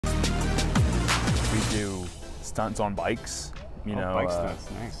do stunts on bikes. You know, bike stunts,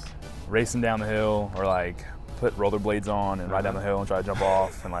 nice. Racing down the hill, or like put rollerblades on and ride down the hill and try to jump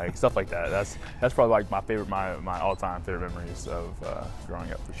off and like stuff like that. That's probably like my favorite, my all-time favorite memories of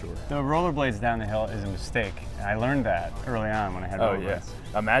growing up for sure. The rollerblades down the hill is a mistake, and I learned that early on when I had rollerblades.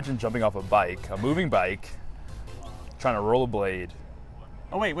 Yeah. Imagine jumping off a bike, a moving bike, trying to rollerblade.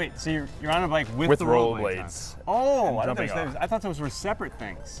 Oh wait. So you're on a bike with the rollerblades. Oh, I thought those were separate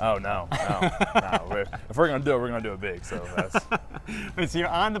things. Oh no. If we're gonna do it, we're gonna do it big. So that's. Wait, so you're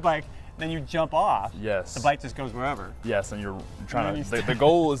on the bike, then you jump off. Yes. The bike just goes wherever. Yes, and you're trying to. The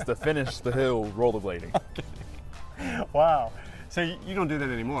goal is to finish the hill rollerblading. Okay. Wow. So you don't do that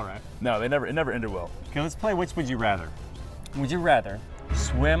anymore, right? No, it never ended well. Okay, let's play Which Would You Rather. Would you rather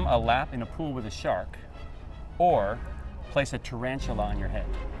swim a lap in a pool with a shark, or place a tarantula on your head?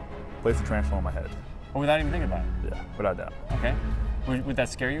 Place a tarantula on my head. Or without even thinking about it? Yeah, without doubt. Okay. Would that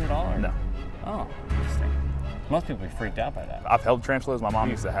scare you at all? Or? No. Oh, interesting. Most people would be freaked out by that. I've held tarantulas. My mom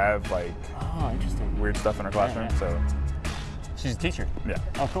used to have like interesting. weird stuff in her classroom. Yeah. So she's a teacher? Yeah.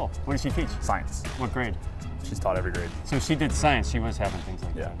 Oh, cool. What does she teach? Science. What grade? She's taught every grade. So she did science. She was having things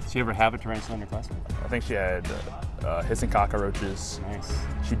like that. Did she ever have a tarantula in her classroom? I think she had hissing cockroaches. Nice.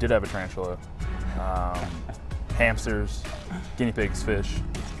 She did have a tarantula. Hamsters, guinea pigs, fish,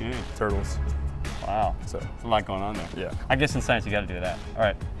 That's good. turtles. Wow. So there's a lot going on there. Yeah. I guess in science you got to do that. All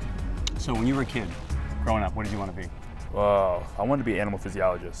right. So when you were a kid, growing up, what did you want to be? Well, I wanted to be an animal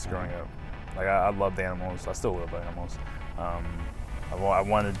physiologist growing up. Like I loved animals. I still love animals. I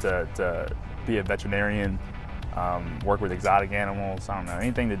wanted to be a veterinarian, work with exotic animals. I don't know,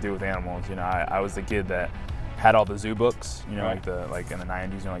 anything to do with animals. You know, I was the kid that had all the zoo books. You know, like in the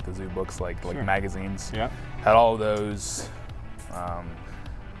 '90s, you know, like the zoo books, like magazines. Yeah. Had all of those.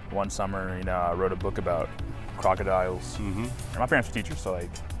 One summer, you know, I wrote a book about crocodiles. And my parents were teachers, so like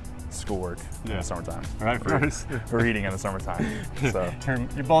schoolwork in the summertime. Right, of course. For reading in the summertime. So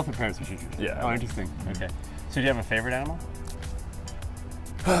you're both your parents were teachers. Yeah. Oh, interesting. Okay. So do you have a favorite animal?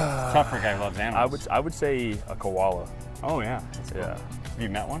 It's tough for a guy who loves animals. I would say a koala. Oh yeah. That's cool. Yeah. Have you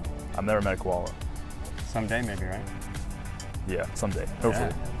met one? I've never met a koala. Someday maybe, right? Yeah, someday.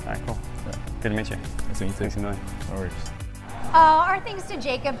 Hopefully. Yeah. All right, cool. Yeah. Good to meet you. Nice to meet you. Thanks a million. No worries. Our thanks to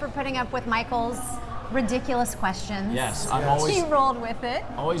Jacob for putting up with Michael's ridiculous questions. Yes, I'm always. He rolled with it.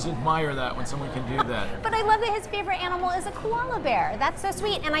 Always admire that when someone can do that. But I love that his favorite animal is a koala bear. That's so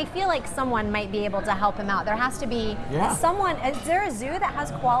sweet, and I feel like someone might be able to help him out. There has to be someone. Is there a zoo that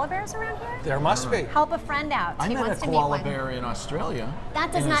has koala bears around here? There must be. Help a friend out. I He met a wants to meet koala one. bear in Australia.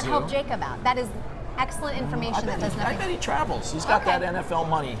 That does in a not help zoo. Jacob out. That is excellent information that does I nothing. bet he travels. He's got that NFL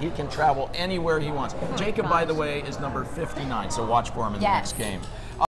money. He can travel anywhere he wants. Jacob, by the way, is number 59, so watch for him in the next game.